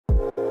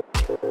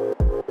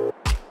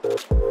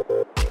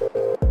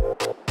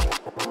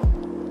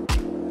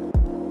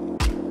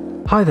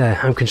Hi there,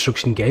 I'm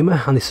Construction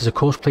Gamer and this is a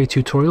Courseplay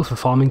tutorial for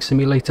Farming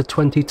Simulator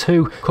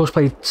 22.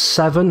 Courseplay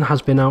 7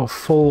 has been out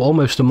for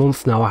almost a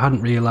month now. I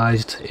hadn't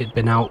realised it'd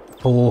been out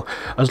for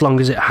as long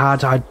as it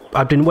had.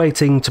 I'd been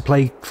waiting to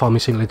play Farming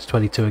Simulator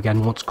 22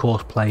 again once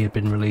Courseplay had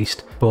been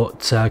released, but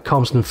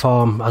Calmsden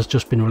Farm has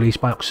just been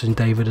released by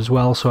OxygenDavid as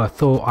well, so I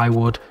thought I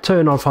would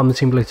turn on Farming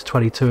Simulator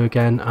 22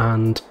 again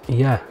and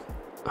yeah,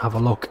 have a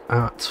look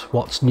at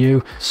what's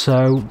new.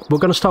 So we're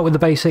going to start with the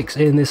basics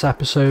in this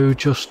episode,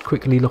 just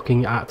quickly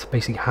looking at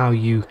basically how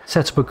you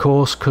set up a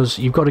course, because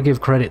you've got to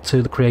give credit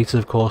to the creators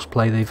of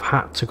Courseplay. They've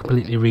had to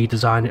completely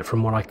redesign it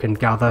from what I can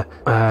gather.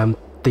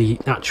 The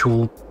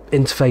actual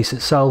interface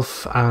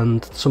itself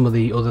and some of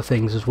the other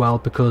things as well,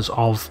 because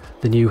of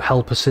the new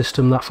helper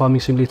system that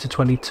Farming Simulator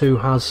 22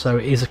 has. So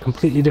it is a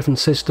completely different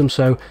system.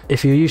 So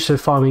if you're used to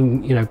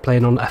farming, you know,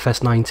 playing on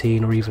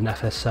FS19 or even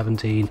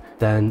FS17,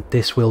 then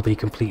this will be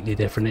completely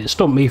different. It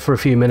stumped me for a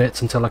few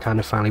minutes until I kind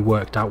of finally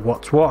worked out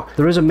what's what.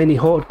 There is a mini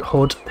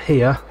HUD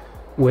here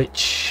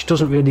which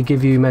doesn't really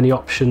give you many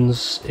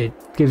options. It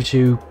gives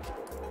you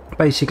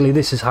basically,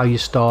 this is how you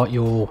start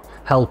your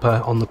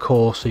helper on the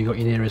course. So you've got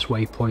your nearest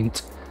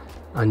waypoint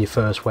and your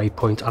first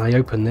waypoint, and I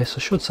open this,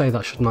 I should say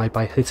that, shouldn't I,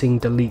 by hitting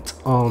delete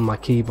on my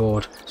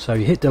keyboard. So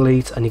you hit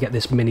delete and you get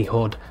this mini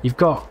HUD. You've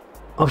got,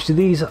 obviously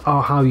these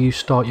are how you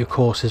start your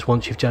courses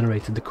once you've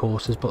generated the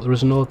courses, but there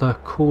is another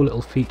cool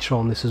little feature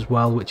on this as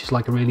well, which is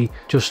like a really,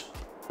 just,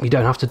 you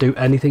don't have to do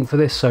anything for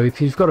this. So if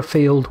you've got a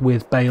field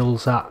with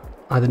bales that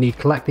either need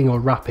collecting or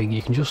wrapping,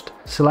 you can just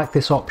select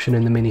this option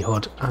in the mini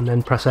HUD and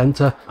then press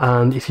enter.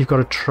 And if you've got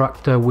a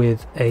tractor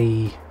with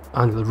a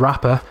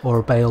wrapper or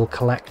a bale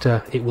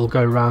collector, it will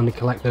go around and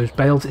collect those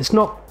bales. It's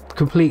not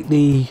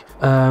completely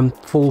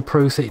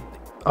foolproof.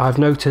 I've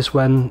noticed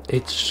when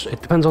it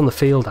depends on the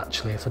field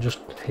actually. If I just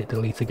hit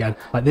delete again,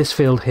 like this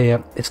field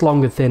here, it's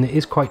long and thin. It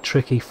is quite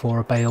tricky for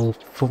a bale,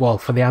 for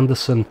the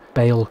Anderson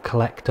bale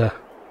collector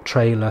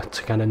trailer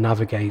to kind of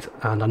navigate,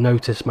 and I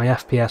noticed my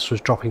FPS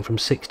was dropping from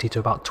 60 to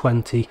about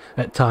 20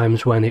 at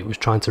times when it was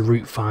trying to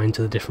route find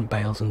to the different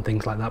bales and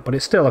things like that. But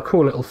it's still a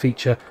cool little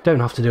feature. Don't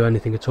have to do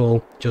anything at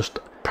all, just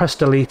press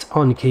delete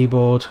on your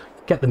keyboard,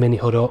 get the mini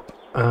HUD up,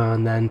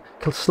 and then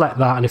select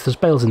that, and if there's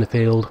bales in the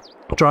field,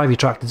 drive your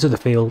tractor to the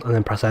field and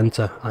then press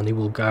enter and it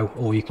will go,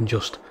 or you can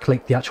just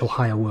click the actual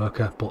hire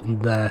worker button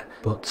there.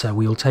 But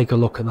we'll take a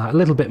look at that a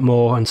little bit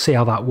more and see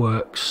how that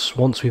works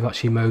once we've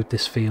actually mowed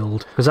this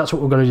field, because that's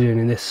what we're going to do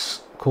in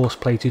this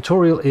Courseplay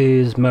tutorial,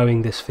 is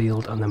mowing this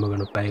field, and then we're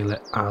going to bale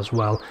it as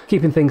well,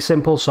 keeping things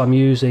simple. So I'm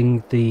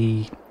using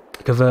the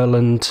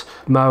Verland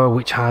mower,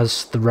 which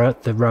has the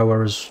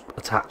rowers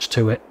attached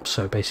to it,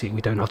 so basically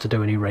we don't have to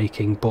do any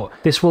raking. But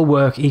this will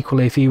work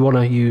equally if you want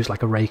to use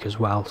like a rake as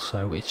well,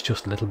 so it's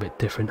just a little bit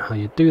different how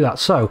you do that.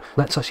 So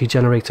let's actually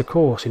generate a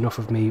course. Enough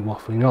of me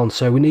waffling on.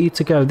 So we need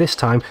to go, this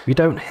time you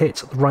don't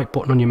hit the right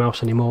button on your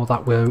mouse anymore,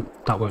 that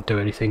won't do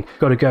anything. You've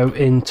got to go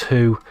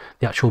into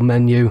the actual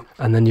menu,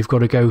 and then you've got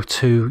to go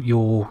to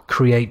your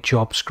create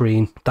job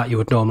screen that you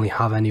would normally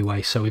have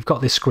anyway. So we've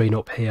got this screen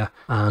up here,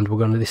 and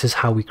this is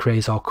how we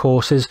create our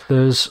courses.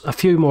 There's a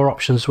few more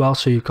options as well.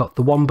 So you've got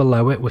the one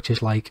below it, which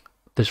is like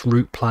this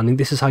route planning.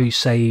 This is how you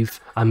save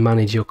and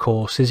manage your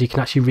courses. You can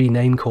actually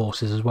rename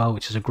courses as well,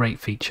 which is a great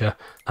feature.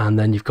 And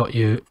then you've got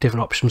your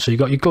different options. So you've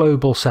got your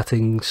global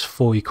settings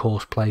for your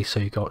Courseplay. So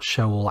you've got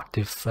show all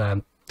active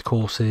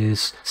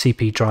courses,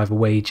 CP driver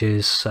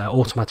wages,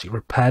 automatic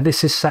repair.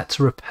 This is set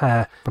to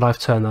repair, but I've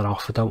turned that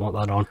off. I don't want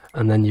that on.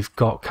 And then you've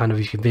got kind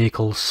of your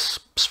vehicles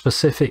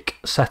specific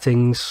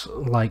settings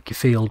like your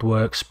field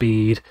work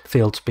speed,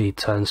 field speed,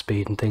 turn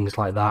speed, and things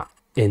like that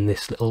in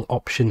this little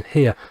option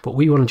here. But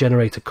we want to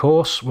generate a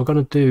course. We're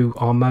going to do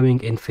our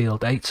mowing in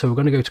field 8. So we're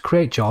going to go to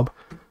create job,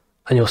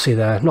 and you'll see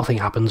there nothing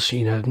happens,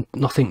 you know,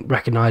 nothing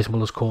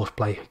recognizable as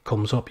Courseplay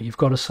comes up. You've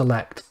got to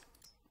select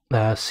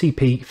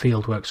CP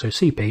fieldwork, so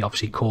CP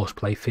obviously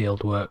Courseplay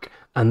fieldwork,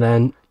 and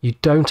then you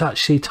don't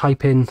actually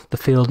type in the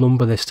field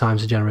number this time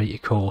to generate your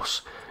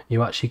course.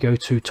 You actually go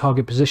to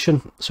target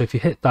position. So if you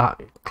hit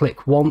that,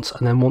 click once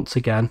and then once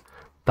again,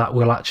 that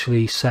will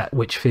actually set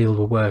which field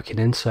we're working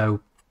in. So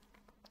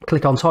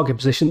click on target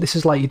position. This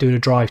is like you're doing a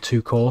drive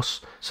to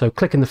course. So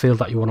click in the field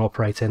that you want to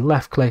operate in,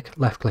 left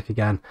click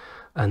again,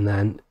 and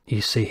then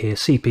you see here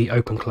CP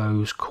open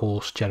close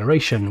course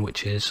generation,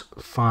 which is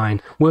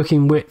fine.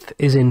 Working width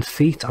is in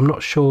feet. I'm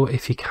not sure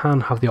if you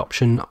can have the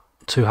option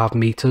to have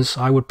meters.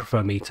 I would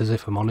prefer meters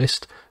if I'm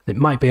honest. It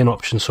might be an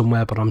option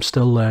somewhere, but I'm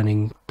still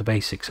learning the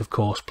basics of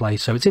Courseplay.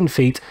 So it's in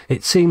feet.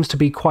 It seems to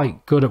be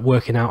quite good at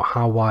working out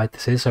how wide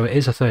this is. So it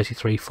is a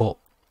 33-foot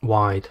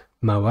wide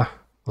mower,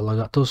 although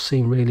that does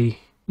seem really,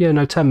 yeah,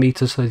 no, 10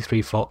 meters,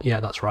 33 foot. Yeah,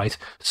 that's right.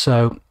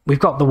 So we've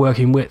got the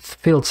working width,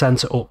 field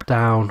center up,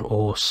 down,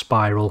 or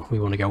spiral. We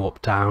want to go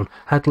up, down.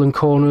 Headland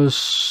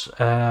corners,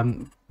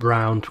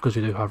 round, because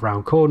we do have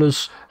round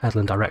corners.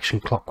 Headland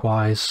direction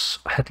clockwise.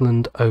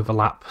 Headland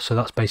overlap. So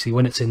that's basically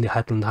when it's in the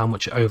headland, how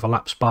much it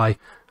overlaps by.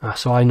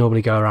 So I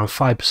normally go around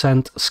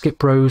 5%.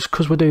 Skip rows,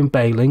 because we're doing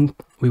baling,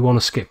 we want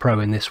to skip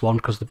row in this one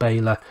because the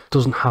baler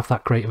doesn't have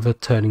that great of a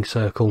turning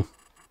circle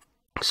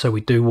So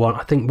we do want,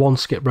 I think 1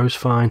 skip row's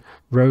fine.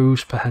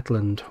 Rows per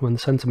headland. When the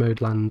centre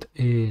mode land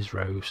is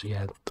rows.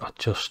 Yeah,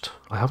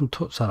 I haven't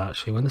touched that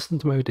actually. When the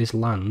centre mode is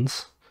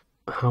lands,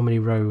 how many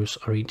rows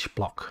are each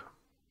block?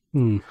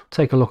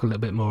 Take a look a little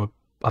bit more.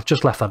 I've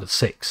just left that at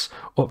 6.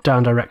 Up,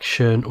 down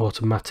direction,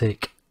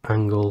 automatic,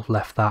 angle,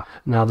 left that.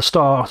 Now the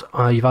start,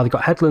 you've either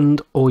got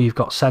headland or you've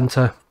got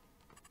centre.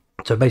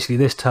 So basically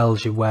this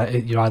tells you where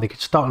you're either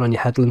starting on your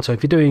headland. So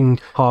if you're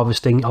doing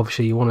harvesting,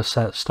 obviously you want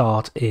to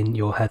start in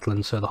your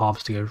headland, so the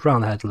harvester goes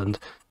around the headland.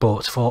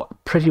 But for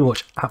pretty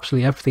much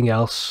absolutely everything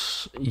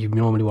else, you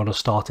normally want to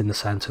start in the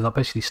centre. That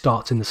basically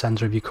starts in the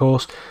centre of your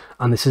course.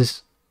 And this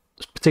is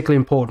particularly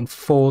important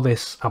for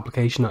this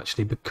application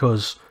actually,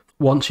 because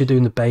once you're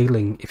doing the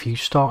baling, if you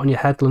start on your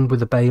headland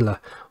with a baler,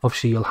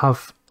 obviously you'll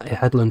have a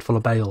headland full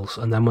of bales,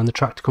 and then when the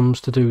tractor comes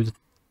to do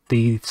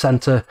the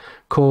centre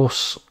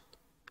course,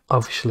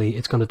 obviously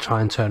it's going to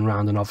try and turn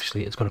around and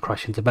obviously it's going to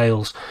crash into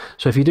bales.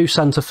 So if you do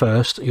centre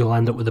first, you'll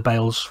end up with the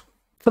bales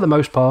for the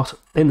most part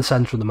in the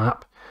centre of the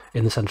map,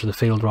 in the centre of the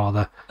field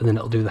rather, and then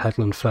it'll do the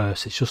headland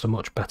first. It's just a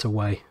much better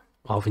way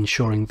of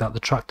ensuring that the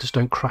tractors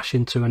don't crash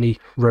into any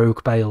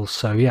rogue bales.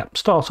 So yeah,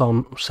 start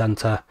on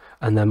centre,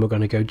 and then we're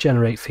going to go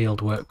generate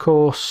fieldwork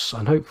course,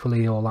 and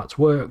hopefully all that's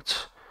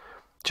worked.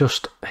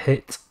 Just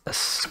hit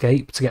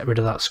escape to get rid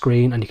of that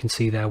screen, and you can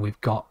see there we've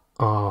got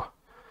our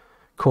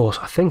course.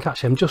 I think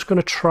actually I'm just going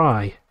to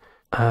try,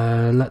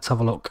 let's have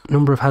a look,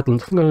 number of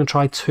headlands. I think I'm going to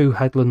try 2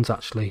 headlands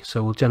actually,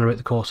 so we'll generate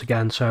the course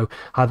again. So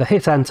either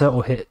hit enter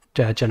or hit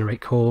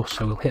generate course,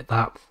 so we'll hit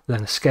that,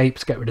 then escape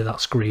to get rid of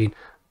that screen,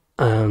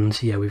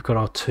 and yeah, we've got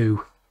our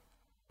 2.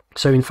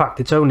 So in fact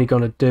it's only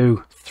going to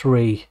do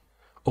 3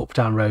 up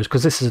down rows,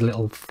 because this is a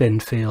little thin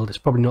field. It's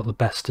probably not the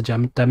best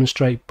to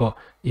demonstrate, but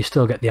you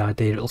still get the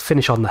idea. It'll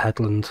finish on the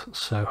headland,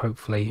 so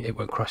hopefully it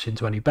won't crash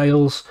into any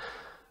bales.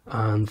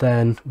 And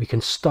then we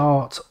can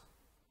start,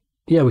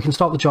 yeah, we can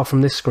start the job from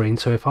this screen.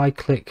 So if I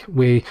click,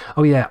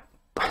 oh yeah,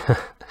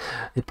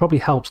 it probably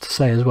helps to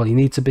say as well, you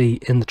need to be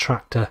in the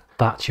tractor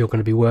that you're going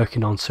to be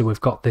working on. So we've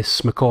got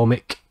this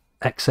McCormick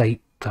X8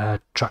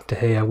 tractor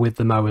here with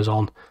the mowers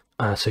on,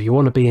 so you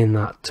want to be in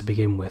that to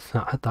begin with.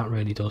 That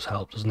really does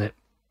help, doesn't it?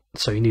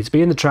 So you need to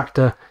be in the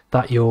tractor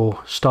that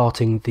you're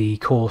starting the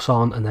course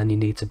on, and then you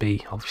need to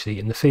be obviously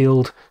in the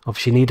field.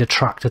 Obviously you need a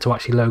tractor to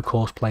actually load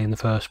Courseplay in the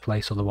first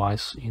place,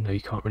 otherwise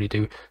you can't really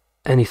do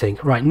anything.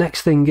 Right,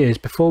 next thing is,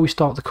 before we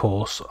start the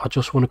course, I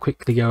just want to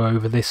quickly go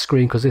over this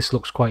screen because this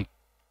looks quite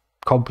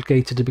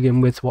complicated to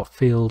begin with. What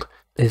field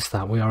is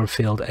that? We are in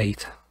field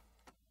 8.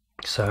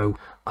 So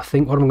I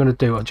think what I'm going to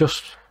do, I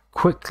just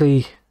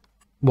quickly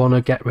want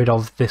to get rid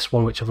of this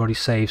one which I've already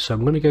saved. So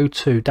I'm going to go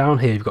to down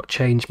here, you've got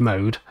change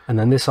mode, and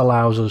then this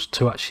allows us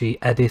to actually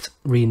edit,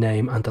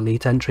 rename and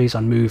delete entries,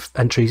 and move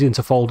entries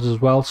into folders as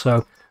well.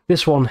 So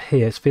this one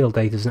here, it's field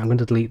 8, isn't it? I'm going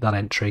to delete that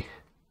entry,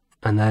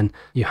 and then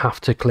you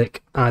have to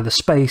click either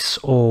space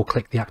or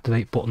click the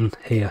activate button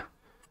here,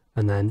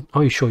 and then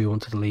are you sure you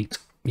want to delete?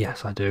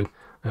 Yes, I do.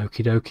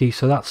 Okie dokie,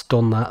 so that's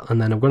done that,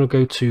 and then I'm going to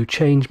go to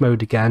change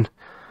mode again,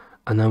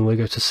 and then we'll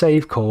go to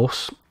save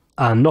course,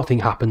 and nothing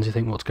happens. You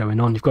think, what's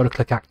going on? You've got to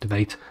click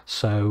activate.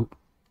 So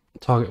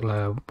target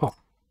low, oh,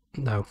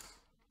 no,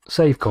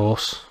 save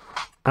course,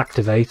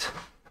 activate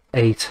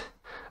 8,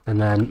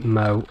 and then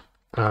mow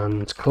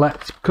and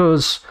collect,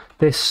 because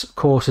this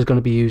course is going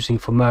to be using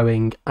for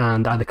mowing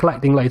and either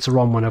collecting later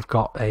on when I've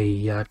got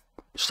a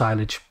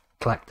silage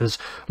collectors,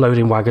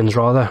 loading wagons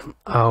rather,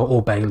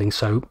 or baling.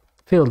 So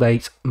field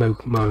 8, mow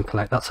and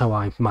collect. That's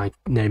how my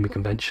naming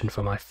convention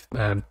for my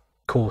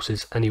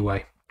courses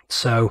anyway.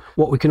 So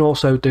what we can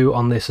also do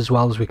on this as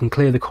well is we can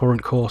clear the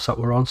current course that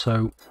we're on.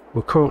 So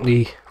we're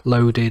currently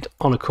loaded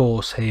on a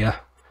course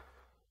here.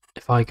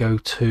 If I go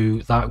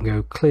to that and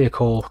go clear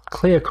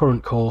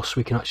current course,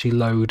 we can actually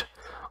load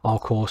our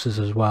courses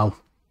as well.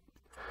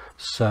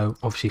 So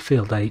obviously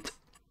field 8,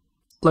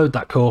 load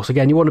that course.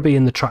 Again, you want to be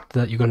in the tractor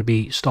that you're going to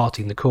be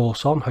starting the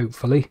course on,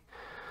 hopefully.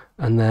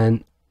 And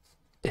then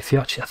if you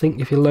actually, I think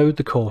if you load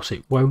the course,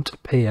 it won't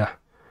appear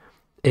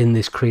in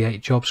this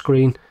create job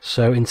screen.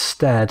 So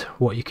instead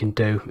what you can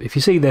do, if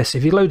you see this,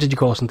 if you loaded your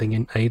course and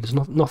thinking, hey, there's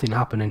nothing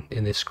happening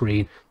in this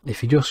screen,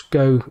 if you just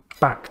go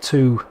back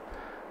to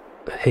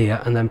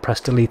here and then press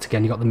delete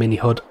again, you got the mini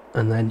HUD,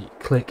 and then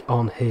click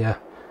on here,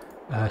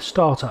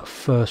 start at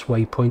first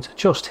waypoint,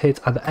 just hit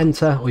either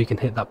enter or you can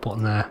hit that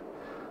button there,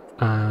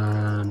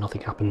 and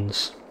nothing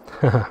happens.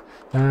 What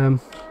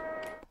have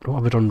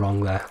I done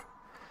wrong there?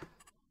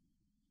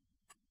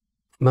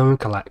 Mow and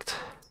collect,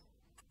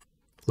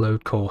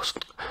 load course.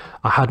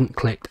 I hadn't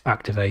clicked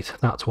activate,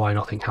 that's why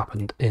nothing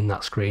happened in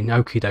that screen.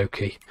 Okie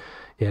dokie.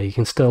 Yeah, you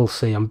can still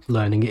see I'm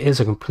learning. It is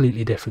a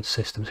completely different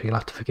system, so you'll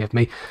have to forgive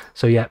me.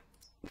 So yeah,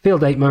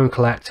 field 8, mow and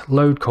collect,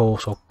 load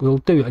course, or we'll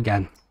do it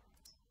again.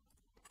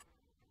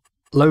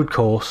 Load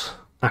course,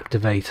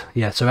 activate.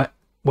 Yeah, so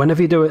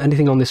whenever you do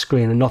anything on this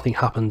screen and nothing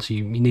happens,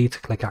 you need to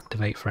click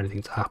activate for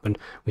anything to happen,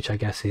 which I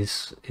guess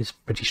is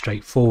pretty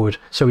straightforward.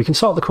 So we can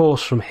start the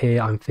course from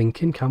here, I'm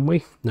thinking, can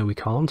we? No, we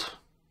can't,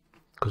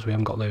 because we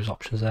haven't got those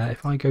options there.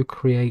 If I go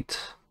create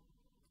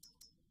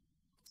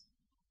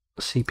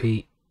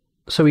CP.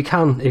 So we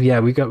can, if yeah,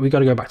 we got to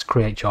go back to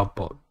create job,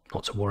 but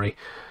not to worry.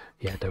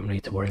 Yeah, don't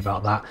need to worry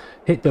about that.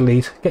 Hit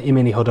delete, get your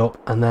mini HUD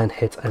up, and then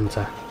hit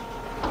enter.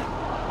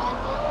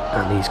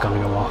 And he's going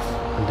to go off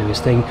and do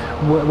his thing.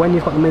 When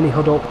you've got the mini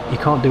HUD up, you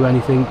can't do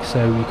anything,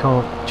 so you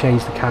can't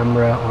change the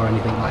camera or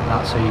anything like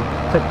that. So you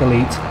click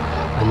delete,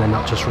 and then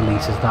that just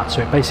releases that.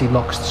 So it basically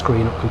locks the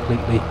screen up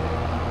completely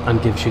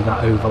and gives you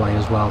that overlay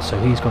as well. So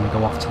he's going to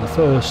go off to the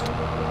first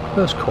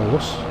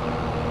course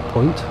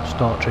point,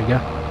 start trigger,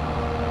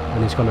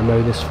 and he's going to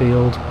mow this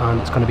field,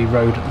 and it's going to be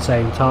road at the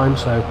same time.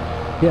 So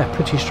yeah,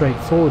 pretty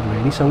straightforward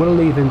really. So I'm going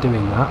to leave him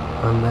doing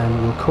that, and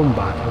then we'll come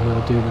back and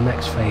we'll do the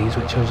next phase,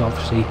 which is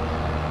obviously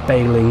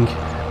baling,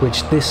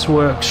 which this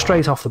works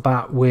straight off the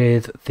bat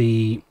with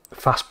the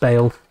fast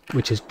bale,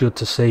 which is good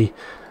to see.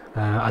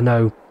 I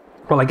know,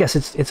 well, I guess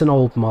it's an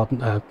old mod,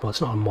 well,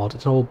 it's not a mod,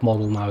 it's an old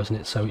model now, isn't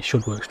it? So it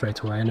should work straight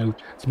away. I know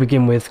to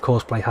begin with,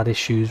 Courseplay had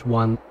issues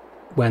when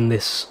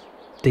this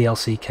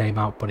DLC came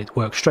out, but it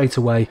worked straight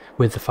away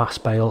with the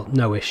fast bale,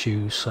 no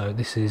issues. So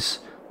this is,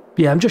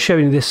 yeah, I'm just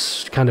showing you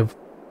this kind of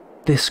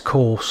this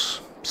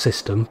course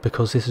system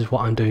because this is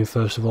what I'm doing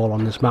first of all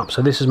on this map.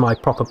 So this is my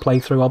proper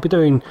playthrough. I'll be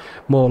doing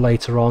more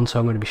later on, so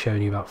I'm going to be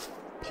showing you about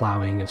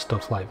ploughing and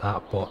stuff like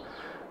that, but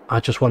I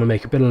just want to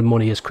make a bit of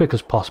money as quick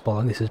as possible,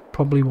 and this is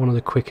probably one of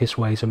the quickest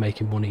ways of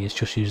making money, is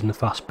just using the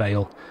fast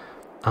bale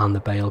and the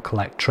bale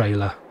collect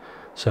trailer.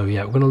 So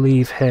yeah, we're going to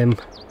leave him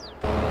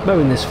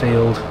mowing this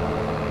field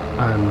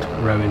and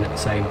rowing at the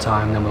same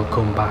time, then we'll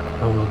come back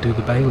and we'll do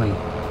the baling.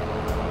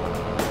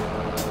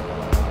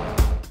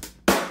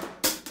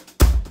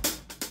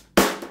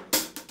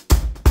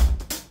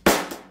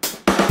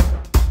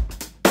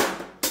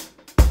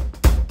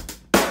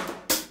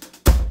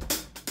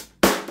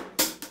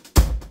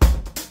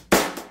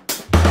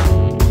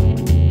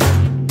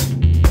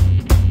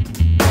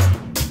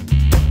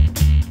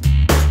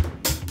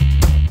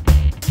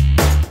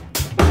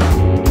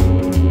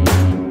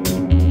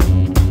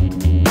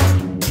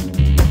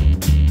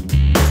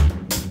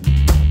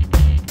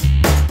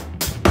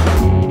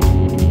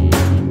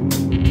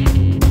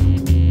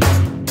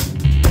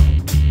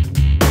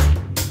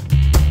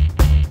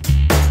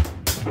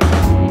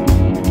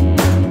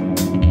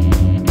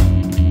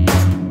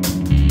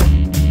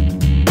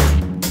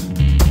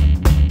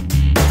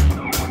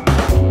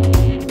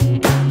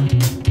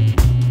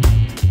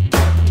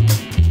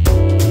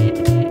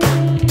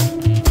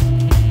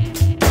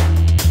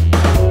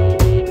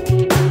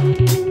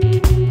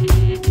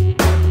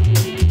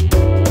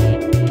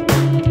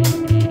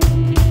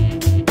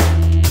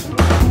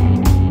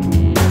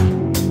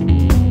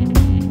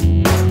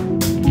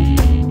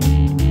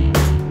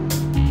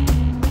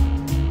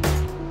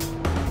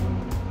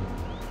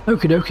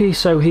 Okie dokie,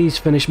 so he's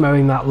finished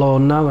mowing that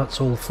lawn now, that's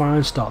all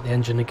fine. Start the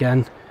engine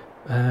again.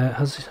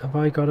 Have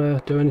I got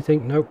to do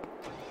anything? Nope.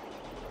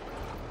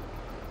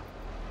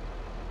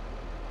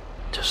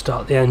 Just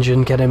start the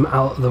engine, get him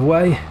out of the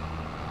way.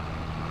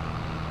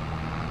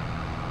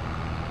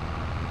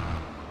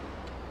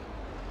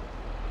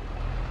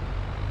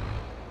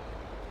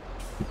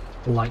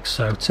 Like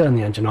so. Turn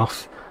the engine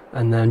off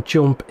and then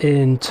jump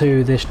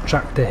into this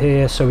tractor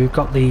here. So we've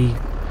got the,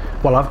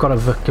 well, I've got a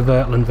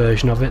Vertland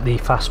version of it, the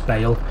fast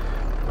bale,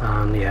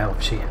 and yeah,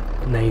 obviously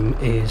the name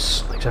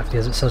is exactly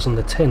as it says on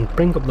the tin.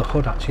 Bring up the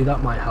HUD actually,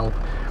 that might help.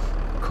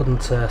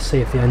 Couldn't see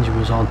if the engine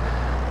was on.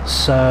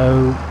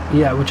 So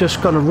yeah, we're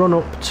just going to run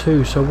up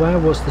to, so where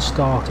was the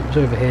start? It was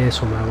over here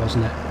somewhere,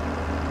 wasn't it?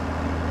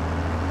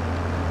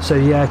 So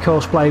yeah,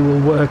 Courseplay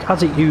will work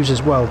as it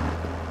uses, well,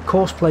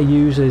 Courseplay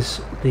uses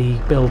the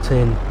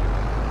built-in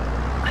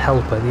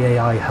helper, the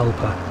AI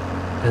helper,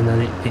 and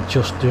then it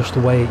just the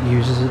way it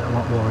uses it, a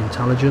lot more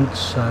intelligent,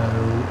 so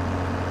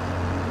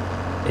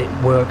it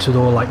works with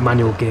all like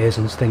manual gears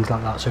and things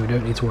like that, so we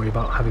don't need to worry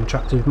about having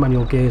tractors with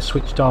manual gears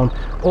switched on.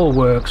 All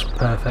works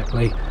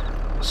perfectly.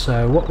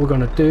 So what we're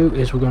going to do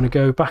is we're going to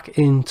go back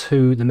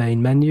into the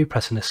main menu,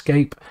 pressing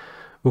escape.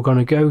 We're going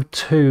to go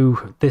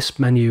to this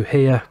menu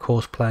here,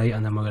 Courseplay,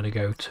 and then we're going to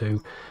go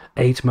to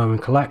Mow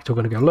and Collect. We're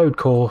going to go load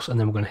course, and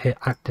then we're going to hit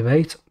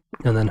activate,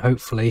 and then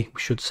hopefully we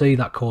should see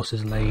that course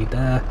is laid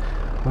there.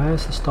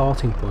 Where's the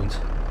starting point?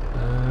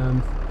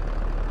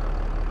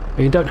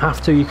 You don't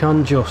have to, you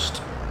can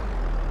just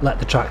let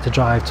the tractor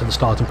drive to the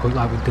starting point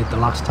like we did the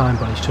last time,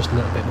 but it's just a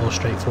little bit more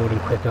straightforward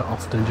and quicker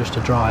often just to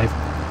drive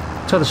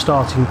to the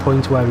starting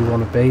point where we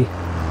want to be.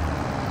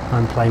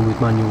 I'm playing with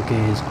manual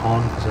gears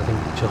on because I think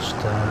it's just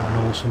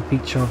an awesome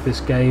feature of this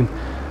game.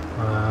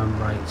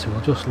 Right, so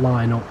we'll just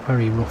line up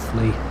very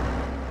roughly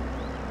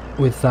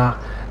with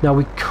that. Now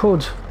we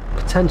could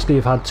potentially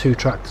have had two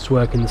tractors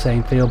work in the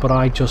same field, but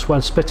I just,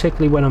 well,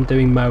 particularly when I'm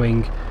doing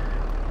mowing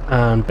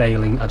and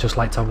baling, I just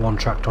like to have one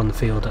tractor on the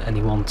field at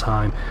any one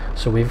time.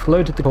 So we've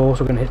loaded the course,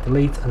 we're going to hit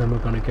delete, and then we're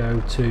going to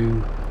go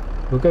to,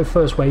 we'll go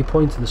first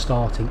waypoint to the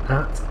starting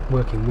at,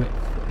 working width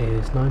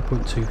is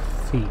 9.2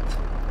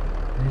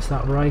 feet. Is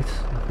that right?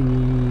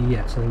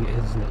 Yes, I think it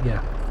is, isn't it?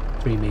 Yeah,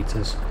 3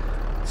 meters.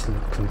 It's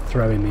kind of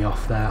throwing me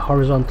off there.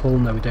 Horizontal,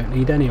 no, we don't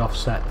need any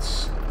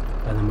offsets.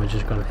 and then we're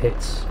just going to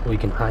hit, or you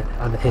can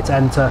either hit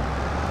enter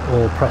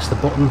or press the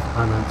button,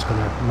 and then it's going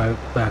to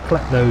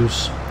collect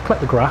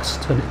the grass,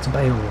 turn it into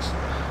bales.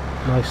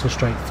 Nice and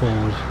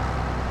straightforward.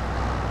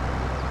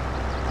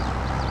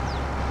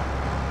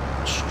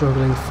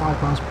 Struggling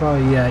 5 miles per hour,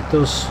 yeah, it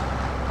does.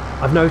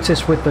 I've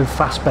noticed with the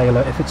fast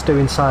baler, if it's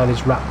doing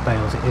silage wrap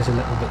bales, it is a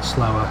little bit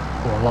slower,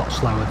 or a lot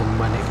slower than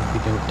when it would be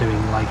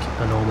doing like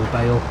a normal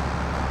bale,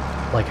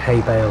 like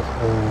hay bale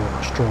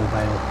or straw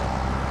bale.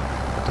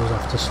 It does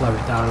have to slow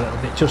it down a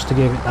little bit just to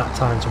give it that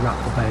time to wrap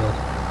the bale.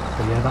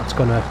 But yeah, that's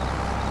gonna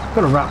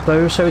wrap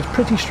those, so it's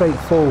pretty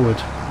straightforward.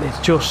 It's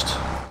just,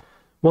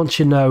 once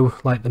you know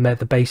like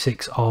the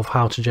basics of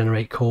how to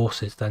generate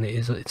courses, then it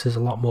is a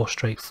lot more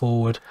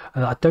straightforward.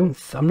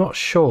 I'm not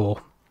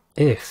sure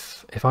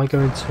if I go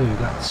into,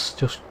 let's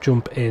just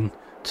jump in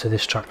to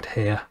this tract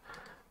here.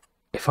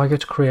 If I go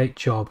to create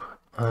job,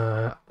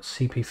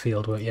 CP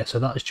fieldwork, yeah, so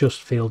that is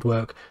just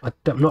fieldwork.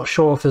 I'm not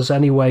sure if there's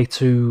any way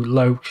to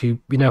load, you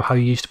know how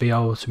you used to be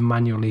able to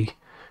manually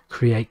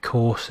create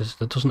courses.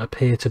 There doesn't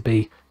appear to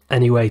be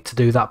any way to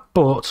do that,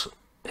 but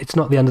it's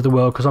not the end of the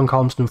world, because on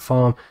Calmsden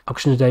farm,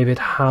 OxygenDavid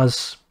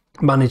has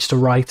managed to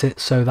write it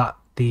so that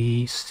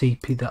the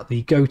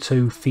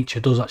go-to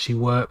feature does actually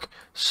work.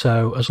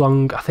 So as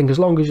long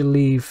as you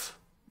leave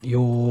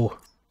your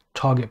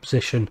target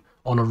position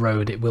on a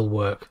road, it will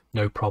work,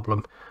 no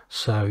problem.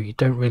 So you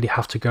don't really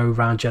have to go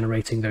around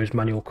generating those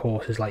manual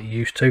courses like you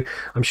used to.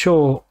 I'm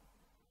sure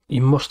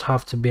you must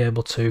have to be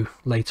able to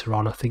later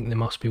on. I think they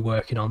must be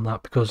working on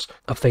that because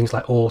of things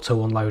like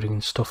auto unloading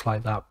and stuff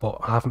like that, but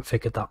I haven't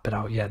figured that bit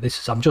out yet.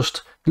 I'm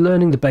just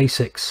learning the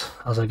basics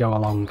as I go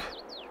along,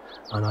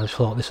 and I just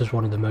thought this is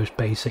one of the most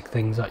basic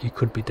things that you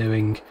could be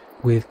doing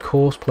with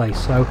Courseplay.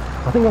 So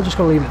I think I'm just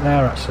going to leave it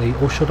there actually,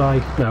 or should I?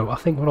 No, I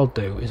think what I'll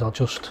do is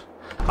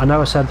I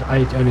know I said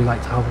I only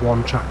like to have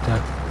one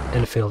tractor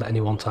in the field at any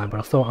one time, but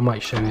I thought I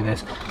might show you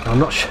this. Now, I'm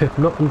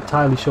not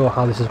entirely sure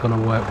how this is going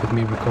to work with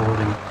me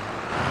recording,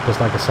 because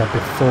like I said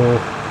before,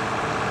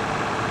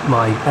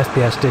 my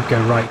FPS did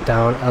go right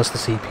down as the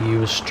CPU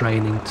was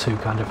straining to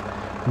kind of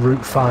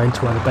route find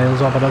to where the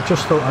bales are, but I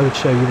just thought I would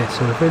show you this.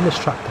 So if we're in this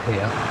tractor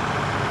here,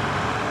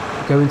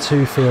 go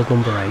into field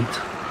number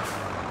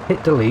 8,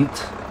 hit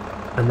delete,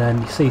 and then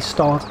you see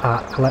start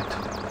at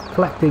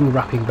collecting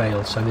wrapping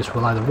bales. So this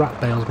will either wrap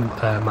bales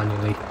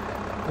manually,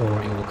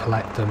 or it will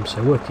collect them.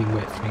 So working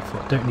with 3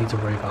 foot, don't need to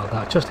worry about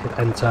that, just hit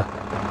enter,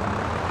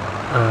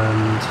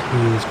 and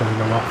he is going to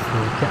go off.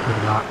 We'll get rid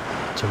of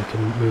that so we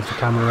can move the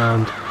camera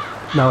around.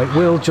 Now it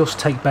will just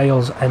take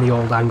bales any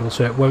old angle,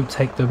 so it won't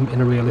take them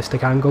in a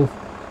realistic angle,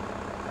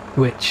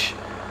 which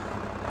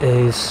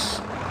is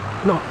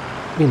not,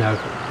 you know,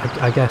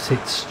 I guess it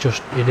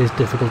is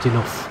difficult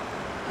enough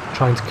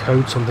trying to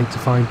code something to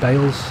find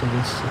bales.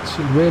 It's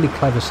a really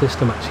clever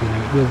system actually. You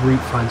know, it will route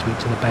find to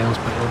each of the bales,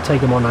 but it'll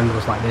take them on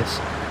angles like this,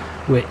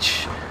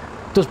 which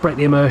does break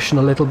the immersion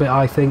a little bit,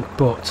 I think,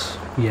 but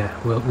yeah,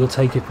 we'll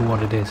take it for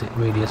what it is. It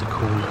really is a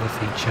cool little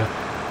feature,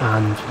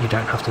 and you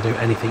don't have to do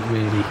anything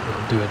really,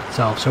 it'll do it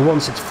itself. So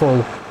once it's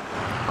full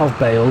of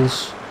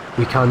bales,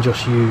 we can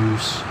just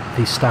use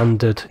the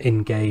standard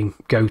in-game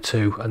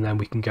go-to, and then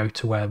we can go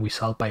to where we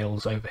sell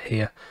bales over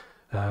here.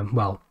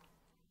 Well,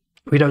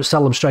 we don't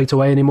sell them straight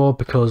away anymore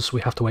because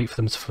we have to wait for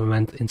them to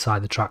ferment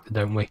inside the tractor,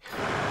 don't we?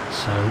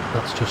 So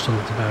that's just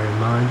something to bear in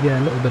mind. Yeah,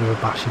 a little bit of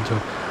a bash into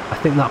them. I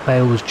think that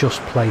bale was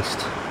just placed.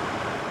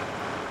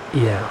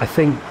 Yeah, I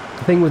think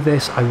the thing with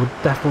this, I would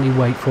definitely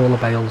wait for all the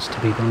bales to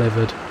be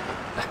delivered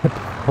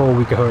before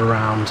we go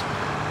around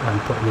and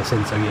putting this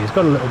in. So yeah, he's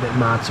got a little bit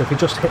mad. So if we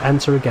just hit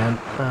enter again,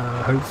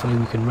 hopefully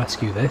we can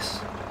rescue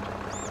this.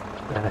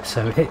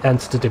 So hit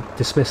enter to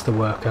dismiss the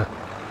worker,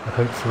 and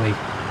hopefully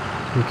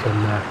we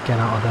can get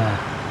out of there.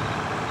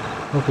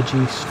 Helper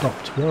G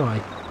stopped Y.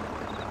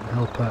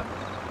 Helper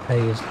A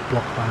is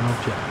blocked by an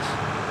object.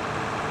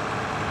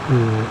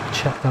 We'll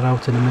check that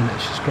out in a minute.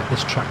 Let's just get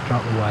this tractor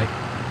out of the way.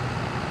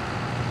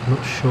 I'm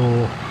not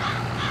sure.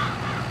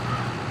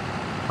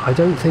 I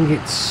don't think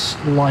it's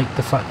like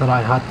the fact that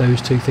I had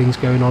those two things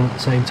going on at the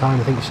same time.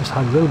 I think it's just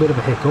had a little bit of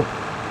a hiccup.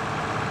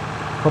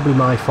 Probably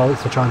my fault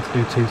for trying to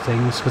do two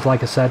things, because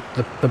like I said,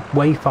 the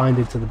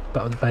wayfinding to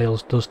the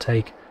bales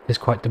is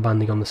quite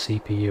demanding on the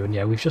CPU, and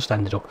yeah, we've just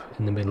ended up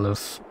in the middle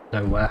of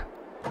nowhere.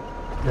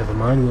 Never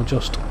mind, we'll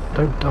just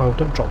don't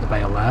drop the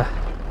bale there.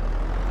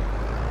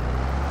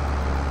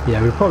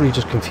 Yeah, we'll probably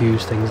just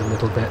confuse things a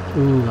little bit.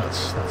 Ooh,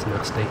 that's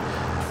nasty.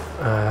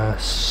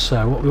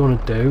 So what we want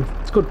to do,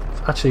 it's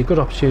actually a good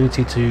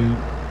opportunity to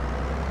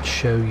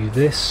show you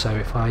this. So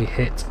if I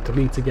hit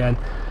delete again,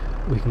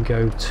 we can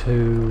go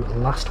to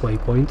last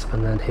waypoint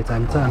and then hit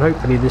enter, and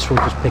hopefully this will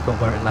just pick up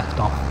where it left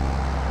off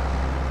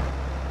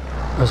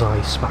as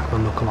I smack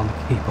my knuckle on the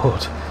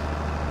keyboard.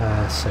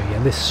 So yeah,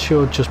 this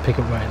should just pick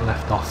up where it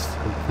left off,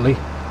 hopefully.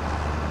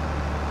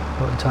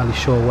 Not entirely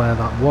sure where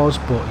that was,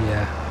 but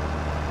yeah,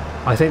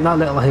 I think that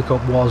little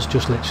hiccup was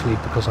just literally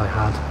because I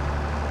had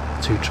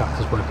two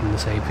tractors working in the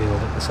same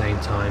field at the same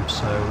time.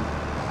 So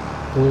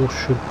all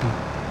should be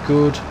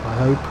good, I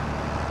hope.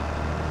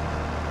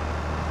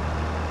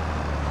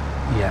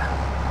 Yeah,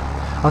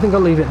 I think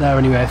I'll leave it there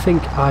anyway. I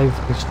think I've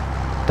just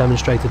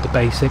demonstrated the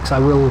basics. I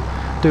will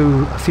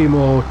do a few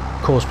more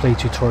Courseplay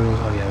tutorials.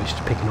 Oh yeah, it's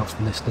just picking up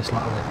from this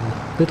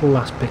little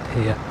last bit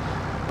here.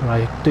 But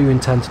I do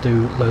intend to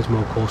do loads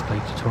more Courseplay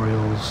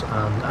tutorials,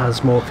 and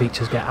as more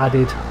features get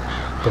added.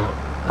 But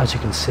as you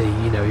can see,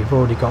 you know, you've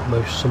already got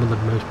some of the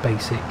most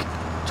basic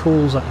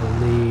tools that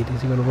you'll need.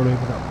 Is he going to run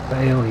over that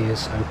bale? He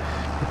is. So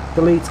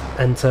delete,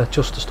 enter,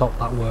 just to stop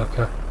that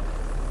worker,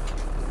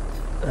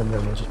 and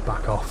then we'll just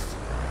back off.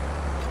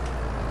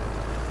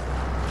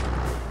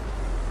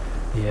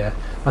 Yeah,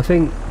 I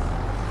think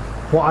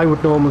what I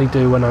would normally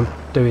do when I'm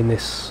doing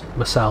this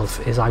myself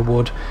is I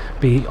would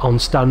be on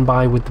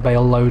standby with the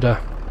bale loader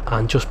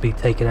and just be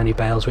taking any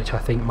bales, which I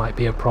think might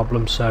be a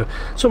problem. So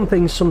some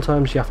things,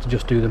 sometimes you have to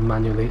just do them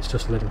manually, it's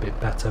just a little bit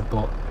better.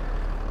 But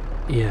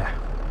yeah,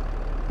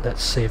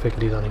 let's see if we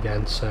can do that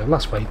again. So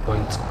last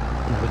waypoint,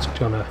 no, it's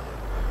gonna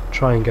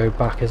try and go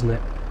back, isn't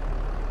it?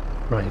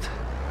 Right,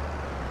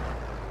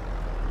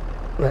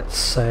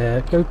 let's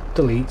go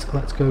delete,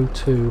 let's go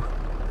to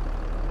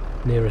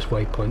nearest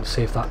waypoint,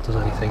 see if that does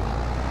anything.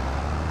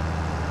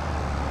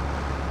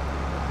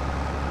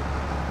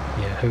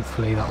 Yeah,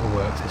 hopefully that will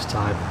work this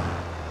time.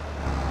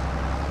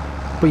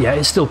 But yeah,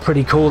 it's still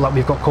pretty cool that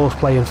we've got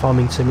Courseplay and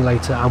Farming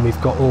Simulator, and we've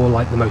got all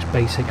like the most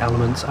basic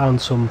elements and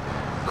some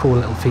cool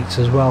little features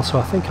as well. So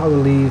I think I will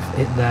leave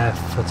it there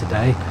for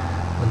today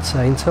and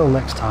say until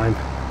next time,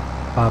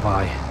 bye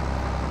bye.